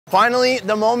Finally,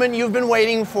 the moment you've been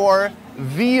waiting for,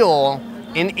 veal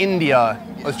in India.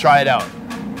 Let's try it out.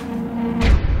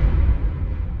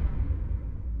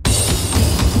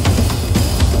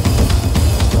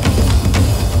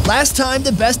 Last time,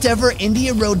 the best ever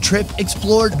India road trip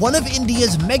explored one of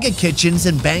India's mega kitchens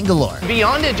in Bangalore.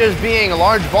 Beyond it just being a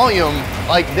large volume,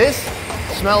 like this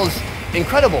smells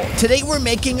incredible. Today, we're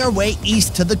making our way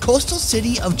east to the coastal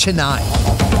city of Chennai.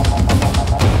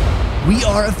 We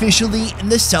are officially in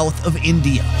the south of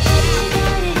India.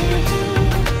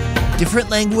 Different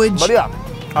language. Badhiya.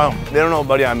 Oh, they don't know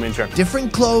badhiya, I'm sure.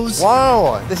 Different clothes.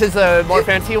 Wow, this is the more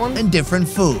fancy one? And different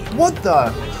food. What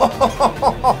the?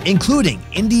 Including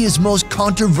India's most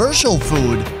controversial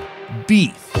food,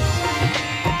 beef.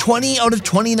 20 out of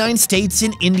 29 states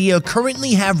in India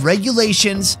currently have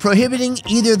regulations prohibiting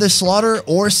either the slaughter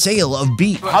or sale of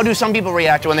beef. How do some people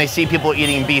react when they see people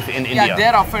eating beef in India? Yeah,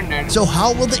 they're offended. So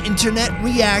how will the internet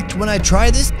react when I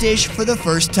try this dish for the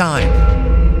first time?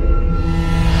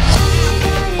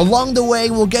 Along the way,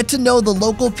 we'll get to know the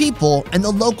local people and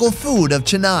the local food of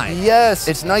Chennai. Yes,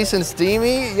 it's nice and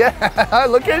steamy. Yeah,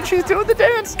 look at it, she's doing the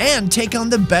dance. And take on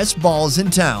the best balls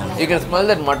in town. You can smell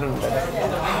that mutton.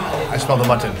 I smell the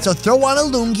mutton. So throw on a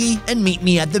lungi and meet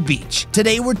me at the beach.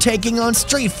 Today we're taking on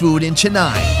street food in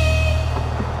Chennai.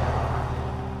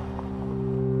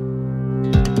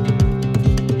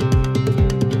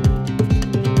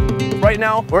 Right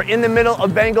now, we're in the middle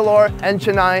of Bangalore and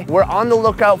Chennai. We're on the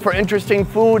lookout for interesting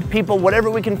food, people, whatever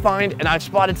we can find, and I've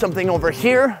spotted something over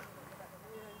here.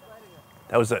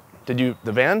 That was it. Did you,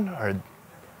 the van or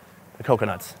the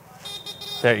coconuts?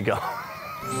 There you go.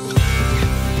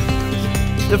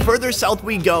 The further south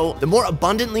we go, the more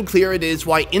abundantly clear it is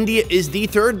why India is the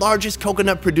third largest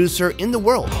coconut producer in the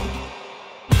world.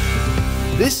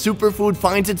 This superfood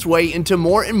finds its way into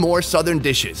more and more southern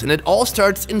dishes, and it all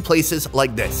starts in places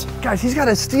like this. Guys, he's got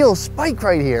a steel spike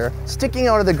right here, sticking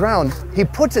out of the ground. He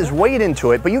puts his weight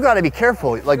into it, but you gotta be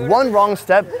careful. Like one wrong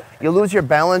step, you lose your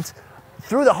balance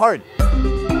through the heart.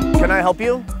 Can I help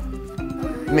you?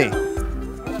 Me.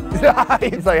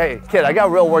 He's like, hey, kid, I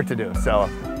got real work to do, so.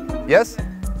 Yes?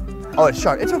 Oh, it's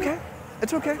sharp. It's okay.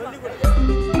 It's okay.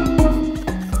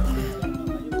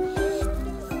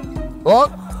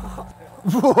 Oh.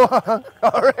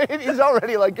 All right, he's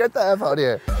already like, get the F out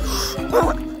here.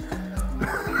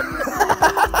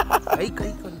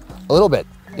 A little bit.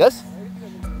 Yes?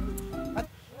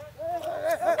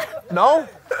 No?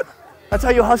 That's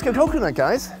how you husk a coconut,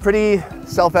 guys. Pretty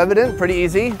self-evident, pretty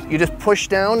easy. You just push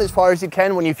down as far as you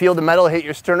can. When you feel the metal hit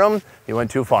your sternum, you went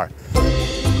too far.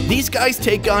 These guys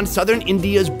take on southern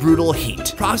India's brutal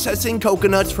heat, processing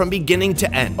coconuts from beginning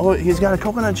to end. Oh, he's got a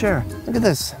coconut chair. Look at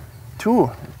this.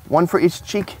 Two. One for each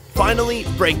cheek. Finally,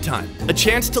 break time. A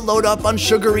chance to load up on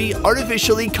sugary,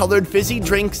 artificially colored fizzy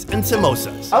drinks and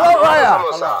samosas. Hello, Raya.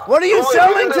 What are you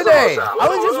selling today? I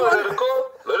was just wondering.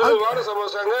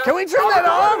 Can we turn that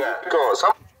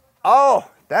off? Oh,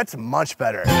 that's much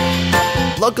better.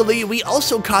 Luckily, we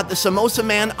also caught the samosa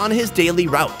man on his daily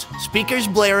route. Speakers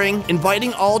blaring,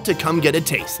 inviting all to come get a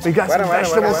taste. We got some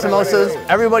vegetable samosas.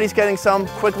 Everybody's getting some.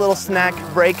 Quick little snack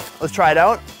break. Let's try it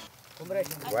out.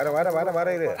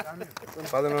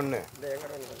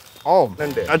 Oh,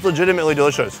 that's legitimately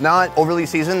delicious. Not overly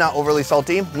seasoned, not overly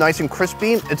salty, nice and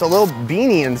crispy. It's a little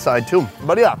beany inside too.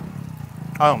 But yeah,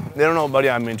 they don't know what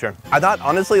I mean here. I thought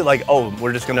honestly like, oh,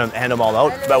 we're just gonna hand them all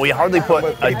out, but we hardly put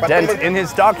a dent in his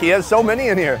stock. He has so many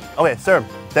in here. Okay, sir,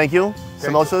 thank you.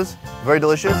 Samosas, very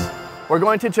delicious. We're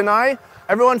going to Chennai.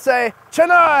 Everyone say,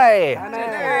 Chennai! Chennai.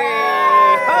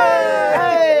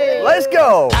 Hey! Let's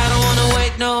go! I don't wanna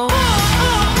wait, no.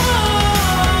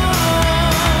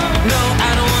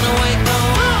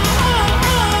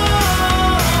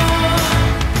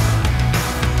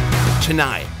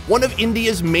 Chennai, one of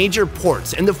India's major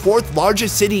ports and the fourth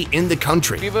largest city in the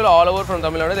country. People all over from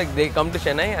Tamil Nadu, like, they come to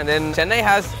Chennai, and then Chennai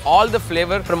has all the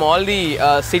flavor from all the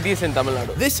cities in Tamil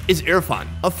Nadu. This is Irfan,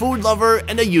 a food lover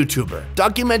and a YouTuber,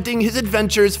 documenting his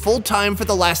adventures full-time for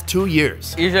the last 2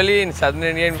 years. Usually in Southern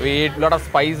India, we eat a lot of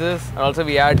spices, and also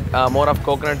we add more of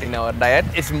coconut in our diet.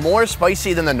 It's more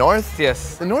spicy than the north?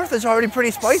 Yes. The north is already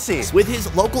pretty spicy. With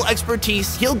his local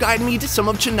expertise, he'll guide me to some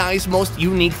of Chennai's most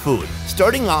unique food,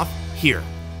 starting off here.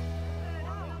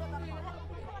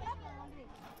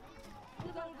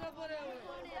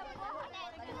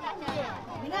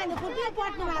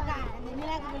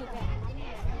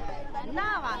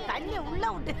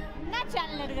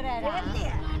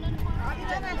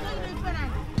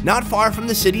 Not far from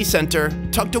the city center,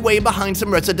 tucked away behind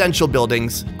some residential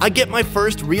buildings, I get my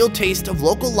first real taste of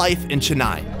local life in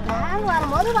Chennai.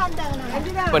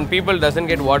 When people doesn't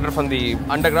get water from the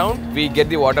underground, we get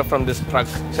the water from this truck.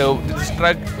 So this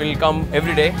truck will come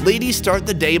every day. Ladies start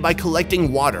the day by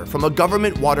collecting water from a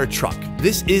government water truck.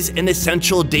 This is an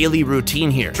essential daily routine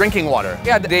here. Drinking water.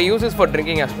 Yeah, they use this for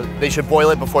drinking as well. They should boil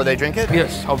it before they drink it?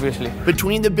 Yes, obviously.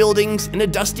 Between the buildings, in a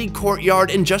dusty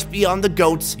courtyard, and just beyond the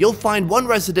goats, you'll find one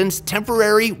resident's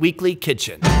temporary weekly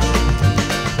kitchen.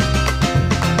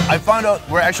 I found out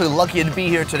we're actually lucky to be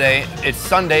here today. It's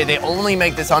Sunday. They only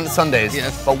make this on Sundays.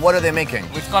 Yes. But what are they making?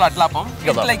 It's called Atlaapam.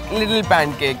 It's like little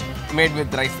pancake made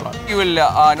with rice flour. You will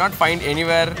not find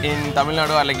anywhere in Tamil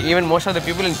Nadu, or like even most of the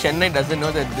people in Chennai doesn't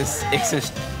know that this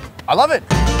exists. I love it.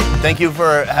 Thank you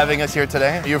for having us here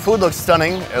today. Your food looks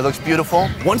stunning. It looks beautiful.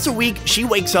 Once a week, she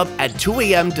wakes up at 2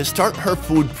 a.m. to start her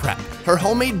food prep. Her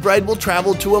homemade bread will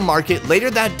travel to a market later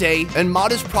that day, and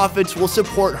modest profits will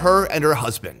support her and her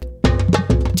husband.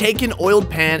 Take an oiled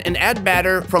pan and add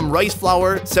batter from rice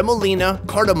flour, semolina,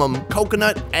 cardamom,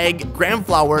 coconut, egg, gram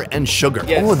flour, and sugar.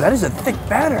 Yes. Oh, that is a thick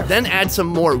batter. Then add some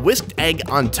more whisked egg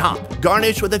on top.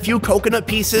 Garnish with a few coconut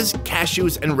pieces,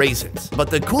 cashews, and raisins. But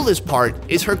the coolest part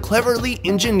is her cleverly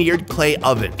engineered clay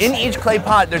oven. In each clay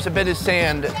pot, there's a bit of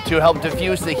sand to help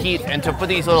diffuse the heat and to put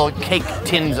these little cake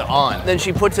tins on. Then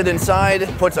she puts it inside,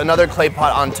 puts another clay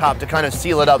pot on top to kind of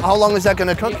seal it up. How long is that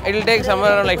gonna cook? It'll take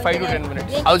somewhere around like 5 to 10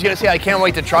 minutes. I was gonna say, I can't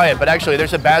wait to try it, but actually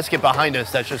there's a basket behind us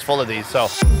that's just full of these, so.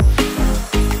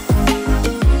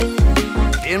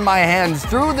 In my hands,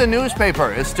 through the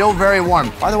newspaper, it's still very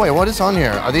warm. By the way, what is on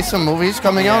here? Are these some movies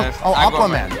coming Yes, out? Oh,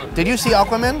 Aquaman. Did you see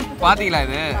Aquaman?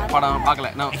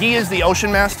 No. He is the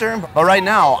ocean master, but right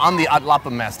now, I'm the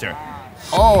Atlaapam master.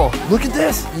 Oh, look at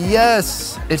this.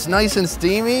 Yes, it's nice and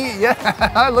steamy.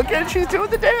 Yeah, look at it, she's doing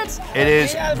the dance. It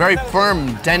is very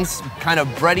firm, dense, kind of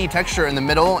bready texture in the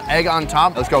middle, egg on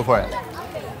top. Let's go for it.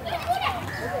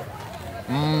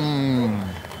 Mmm,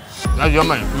 that's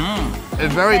yummy.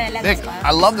 It's very thick.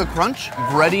 I love the crunch,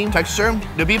 bready texture.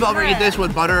 Do people ever eat this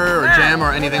with butter or jam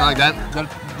or anything like that?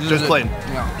 Just plain.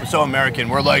 Yeah. We're so American.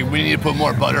 We're like, we need to put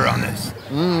more butter on this.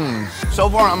 So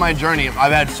far on my journey,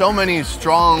 I've had so many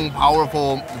strong,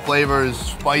 powerful flavors,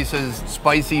 spices,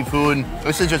 spicy food.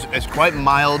 This is just, it's quite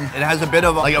mild. It has a bit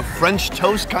of like a French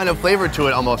toast kind of flavor to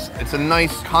it almost. It's a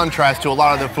nice contrast to a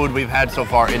lot of the food we've had so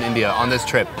far in India on this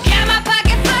trip.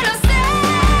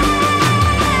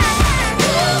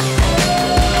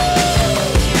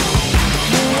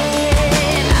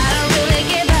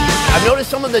 I've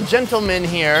noticed some of the gentlemen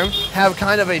here have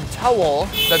kind of a towel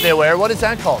that they wear. What is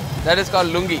that called? That is called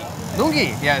lungi.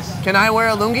 Lungi? Yes. Can I wear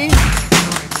a lungi?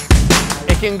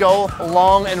 It can go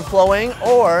long and flowing,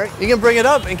 or you can bring it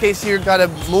up in case you've got to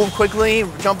move quickly,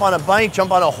 jump on a bike,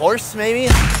 jump on a horse maybe.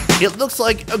 It looks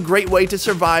like a great way to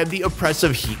survive the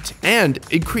oppressive heat and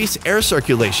increase air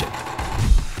circulation.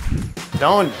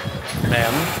 Don't,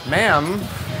 ma'am. Ma'am.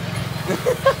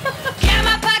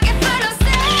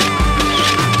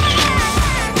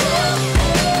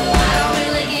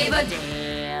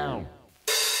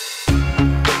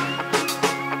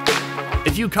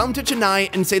 If you come to Chennai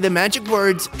and say the magic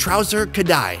words, TROUSER,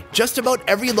 KADAI, just about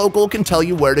every local can tell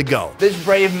you where to go. This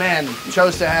brave man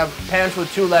chose to have pants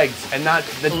with 2 legs and not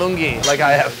the lungi like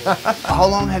I have. How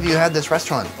long have you had this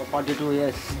restaurant? For 42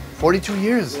 years. 42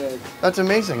 years? Yes. That's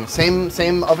amazing.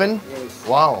 Same oven? Yes.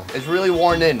 Wow, it's really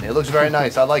worn in. It looks very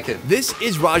nice. I like it. This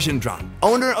is Rajendran,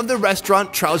 owner of the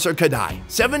restaurant TROUSER KADAI.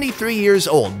 73 years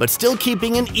old, but still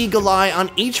keeping an eagle eye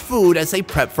on each food as they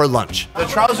prep for lunch. The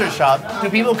trouser shop. Do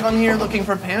people come here looking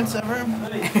for pants ever?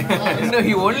 No,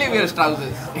 he only wears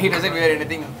trousers. He doesn't wear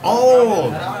anything Oh,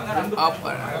 up.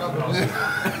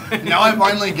 now I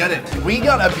finally get it. We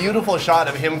got a beautiful shot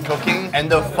of him cooking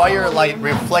and the firelight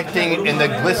reflecting in the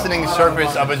glistening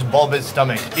surface of his bulbous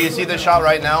stomach. Do you see the shot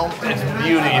right now? It's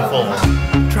beautiful.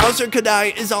 TROUSER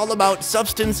KADAI is all about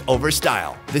substance over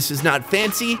style. This is not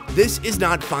fancy, this is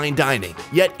not fine dining.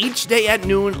 Yet each day at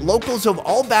noon, locals of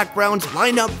all backgrounds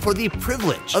line up for the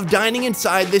privilege of dining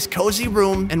inside this cozy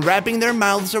room and wrapping their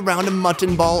mouths around a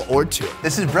mutton ball or two.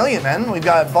 This is brilliant, man. We've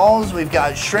got balls, we've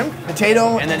got shrimp,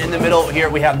 potato, and then in the middle here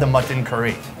we have the mutton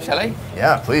curry. Shall I?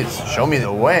 Yeah, please, show me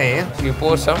the way. You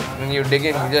pour some and you dig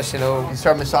in, you just, You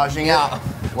start massaging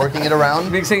it, working it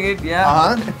around. mixing it, yeah.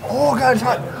 Uh-huh. Oh, God, it's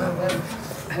hot.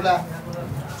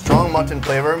 Strong mutton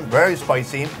flavor, very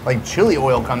spicy, like chili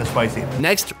oil kind of spicy.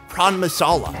 Next, prawn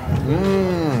masala.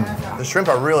 The shrimp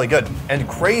are really good and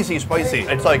crazy spicy.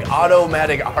 It's like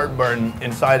automatic heartburn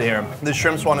inside here. The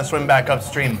shrimps want to swim back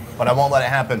upstream, but I won't let it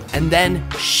happen. And then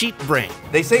sheep brain.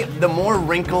 They say the more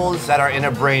wrinkles that are in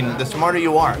a brain, the smarter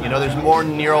you are. You know, there's more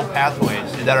neural pathways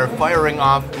that are firing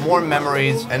off more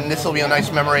memories, and this will be a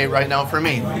nice memory right now for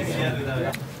me.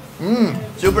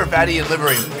 Super fatty and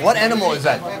livery. What animal is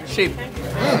that? Sheep.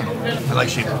 I like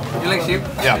sheep. You like sheep?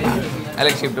 Yeah. I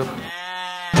like sheep too.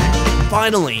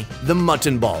 Finally, the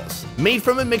mutton balls. Made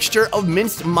from a mixture of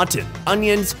minced mutton,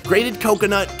 onions, grated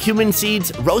coconut, cumin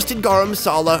seeds, roasted garam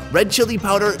masala, red chili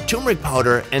powder, turmeric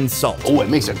powder, and salt. Oh, it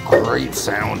makes a great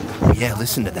sound. Yeah,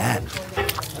 listen to that.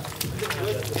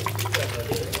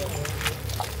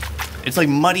 It's like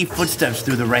muddy footsteps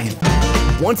through the rain.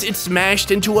 Once it's smashed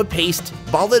into a paste,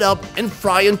 ball it up and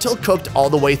fry until cooked all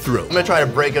the way through. I'm gonna try to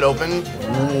break it open.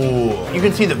 Ooh. You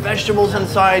can see the vegetables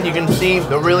inside. You can see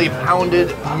the really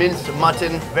pounded minced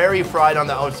mutton, very fried on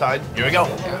the outside. Here we go.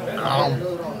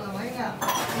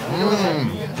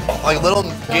 Like little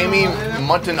gamey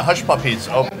mutton hush puppies.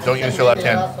 Oh, don't use your left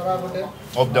hand.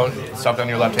 Oh, don't stop on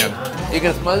your left hand. You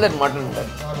can smell that mutton.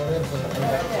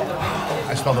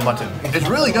 I smell the mutton. It's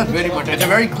really good. Very mutton. It's a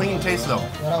very clean taste though.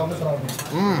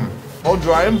 All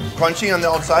dry, crunchy on the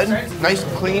outside. Nice,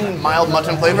 clean, mild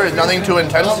mutton flavor. It's nothing too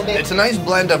intense. It's a nice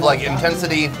blend of like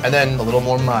intensity and then a little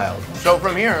more mild. So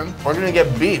from here, we're gonna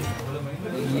get beef.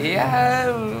 Yeah.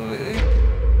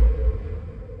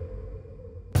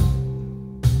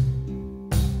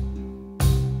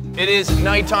 It is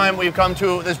nighttime. We've come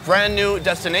to this brand new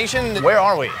destination. Where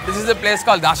are we? This is a place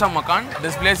called Dasha Makan.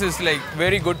 This place is like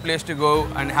very good place to go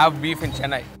and have beef in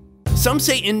Chennai. Some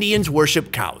say Indians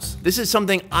worship cows. This is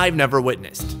something I've never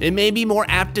witnessed. It may be more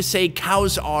apt to say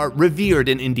cows are revered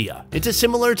in India. It's a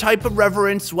similar type of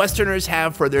reverence Westerners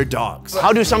have for their dogs.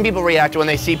 How do some people react when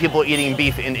they see people eating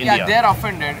beef in India? Yeah, they're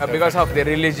offended because of their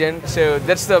religion. So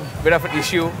that's the bit of an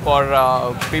issue for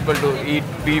people to eat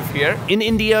beef here. In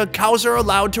India, cows are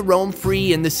allowed to roam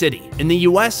free in the city. In the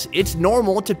US, it's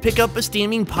normal to pick up a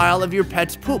steaming pile of your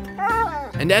pet's poop.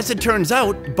 And as it turns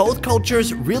out, both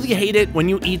cultures really hate it when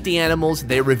you eat the animals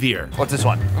they revere. What's this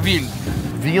one? Veal.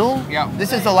 Veal? Yeah.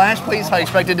 This is the last place I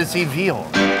expected to see veal.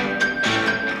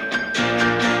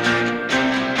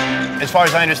 As far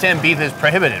as I understand, beef is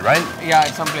prohibited, right? Yeah,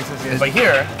 in some places, yes. But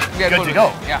here, We are good good to go.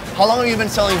 with it, yeah. How long have you been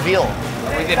selling veal?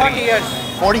 40 years.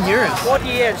 40 years? 40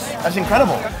 years. That's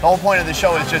incredible. The whole point of the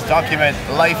show is just document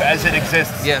life as it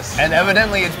exists. Yes. And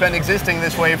evidently it's been existing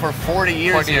this way for 40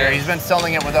 years 40 here. years. He's been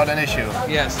selling it without an issue.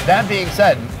 Yes. That being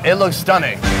said, it looks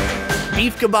stunning.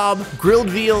 Beef kebab, grilled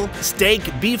veal, steak,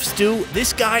 beef stew,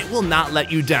 this guy will not let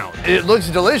you down. It looks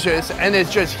delicious and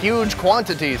it's just huge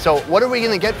quantity. So what are we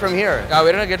gonna get from here?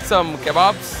 We're gonna get some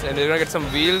kebabs and we're gonna get some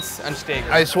veals and steak.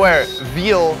 I swear,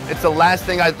 veal, it's the last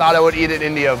thing I thought I would eat in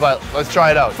India, but let's try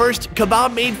it out. First,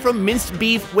 kebab made from minced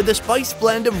beef with a spice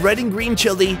blend of red and green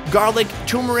chili, garlic,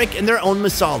 turmeric, and their own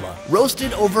masala,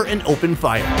 roasted over an open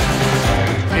fire.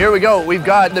 Here we go. We've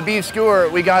got the beef skewer.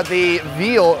 We got the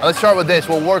veal. Let's start with this.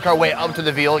 We'll work our way up to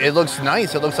the veal. It looks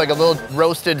nice. It looks like a little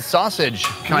roasted sausage,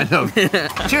 kind of.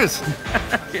 Cheers.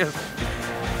 Yes.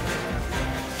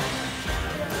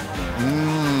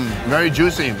 Very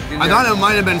juicy. I thought it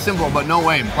might have been simple, but no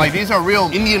way. Like, these are real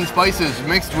Indian spices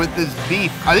mixed with this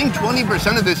beef. I think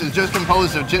 20% of this is just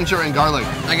composed of ginger and garlic.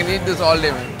 I can eat this all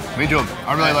day, man. Me too.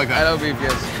 I really like that. I love beef,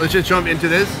 yes. Let's just jump into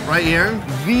this right here.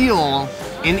 Veal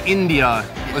in India.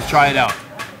 Let's try it out.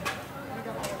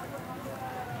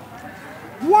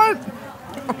 What?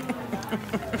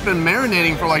 It's been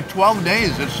marinating for like 12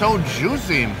 days. It's so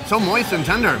juicy, so moist and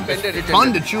tender. It's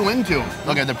fun to chew into.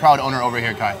 Look at the proud owner over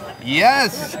here, Kai.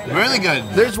 Yes, really good.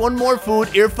 There's one more food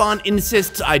Irfan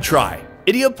insists I try.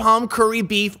 Atlaapam curry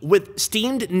beef with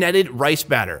steamed netted rice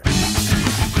batter.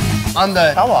 On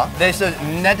the tawa, there's a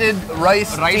netted rice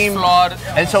steam. flour.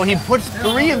 And so he puts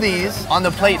 3 of these on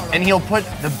the plate and he'll put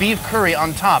the beef curry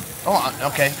on top.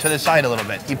 Oh, okay, to the side a little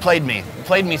bit. He played me.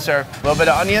 Played me, sir. A little bit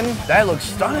of onion. That looks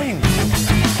stunning.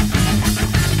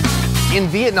 In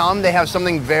Vietnam, they have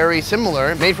something very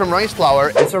similar, made from rice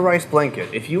flour. It's a rice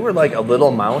blanket. If you were like a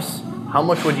little mouse, how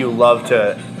much would you love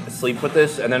to sleep with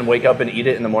this and then wake up and eat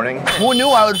it in the morning? Who knew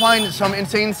I would find some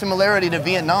insane similarity to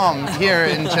Vietnam here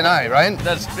in Chennai, right?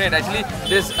 That's great. Actually,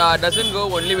 this doesn't go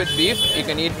only with beef. You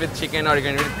can eat with chicken or you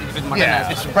can eat with mutton.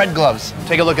 Yeah, it's bread gloves.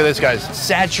 Take a look at this, guys.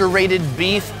 Saturated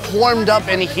beef, warmed up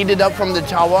and heated up from the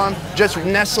tawa, just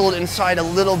nestled inside a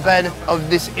little bed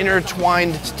of this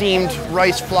intertwined steamed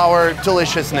rice flour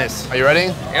deliciousness. Are you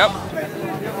ready? Yep.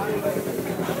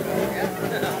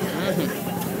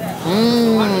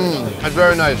 That's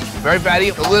very nice. Very fatty,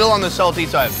 a little on the salty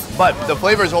side. But the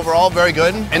flavor is overall very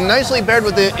good and nicely paired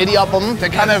with the atlaapam to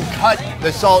kind of cut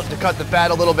the salt, to cut the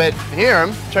fat a little bit.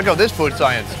 Here, check out this food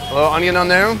science. A little onion on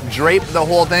there, drape the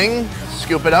whole thing,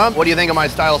 scoop it up. What do you think of my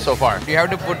style so far? You have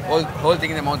to put whole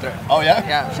thing in the mouth, right? Oh, yeah?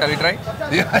 Yeah, shall we try?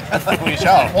 Yeah, we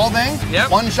shall. Whole thing?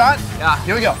 Yep. One shot? Yeah.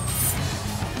 Here we go.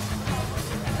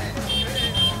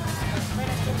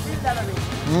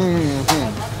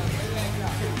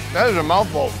 That is a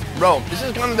mouthful. Bro, this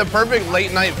is kind of the perfect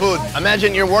late night food.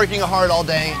 Imagine you're working hard all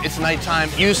day, it's nighttime,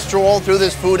 you stroll through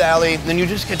this food alley, then you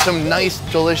just get some nice,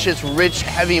 delicious, rich,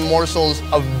 heavy morsels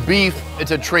of beef.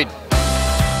 It's a treat.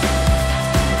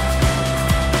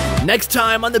 Next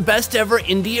time on the best ever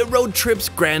India Road Trip's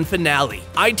grand finale,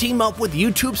 I team up with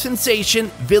YouTube sensation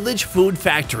Village Food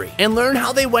Factory and learn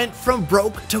how they went from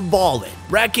broke to ballin',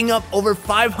 racking up over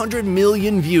 500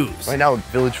 million views. Right now,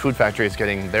 Village Food Factory is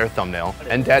getting their thumbnail,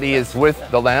 and Daddy is with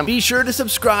the lamb. Be sure to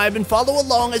subscribe and follow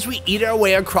along as we eat our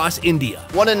way across India.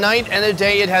 What a night and a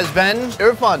day it has been.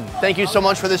 Irfan, thank you so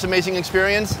much for this amazing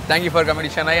experience. Thank you for coming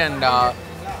to Chennai and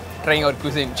trying our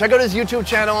cuisine. Check out his YouTube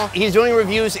channel. He's doing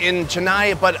reviews in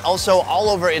Chennai, but also all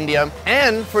over India.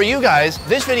 And for you guys,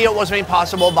 this video was made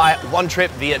possible by One Trip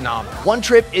Vietnam. One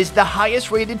Trip is the highest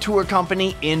rated tour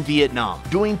company in Vietnam,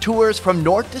 doing tours from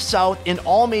north to south in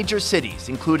all major cities,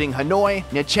 including Hanoi,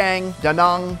 Nha Trang, Da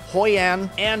Nang, Hoi An,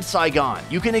 and Saigon.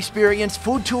 You can experience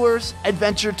food tours,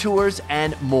 adventure tours,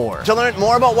 and more. To learn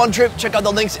more about One Trip, check out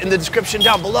the links in the description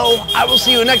down below. I will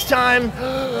see you next time.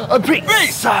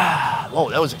 Peace! Whoa,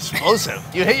 that was explosive.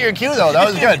 You hit your cue though, that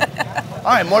was good.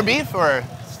 All right, more beef or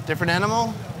different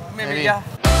animal? Maybe, yeah.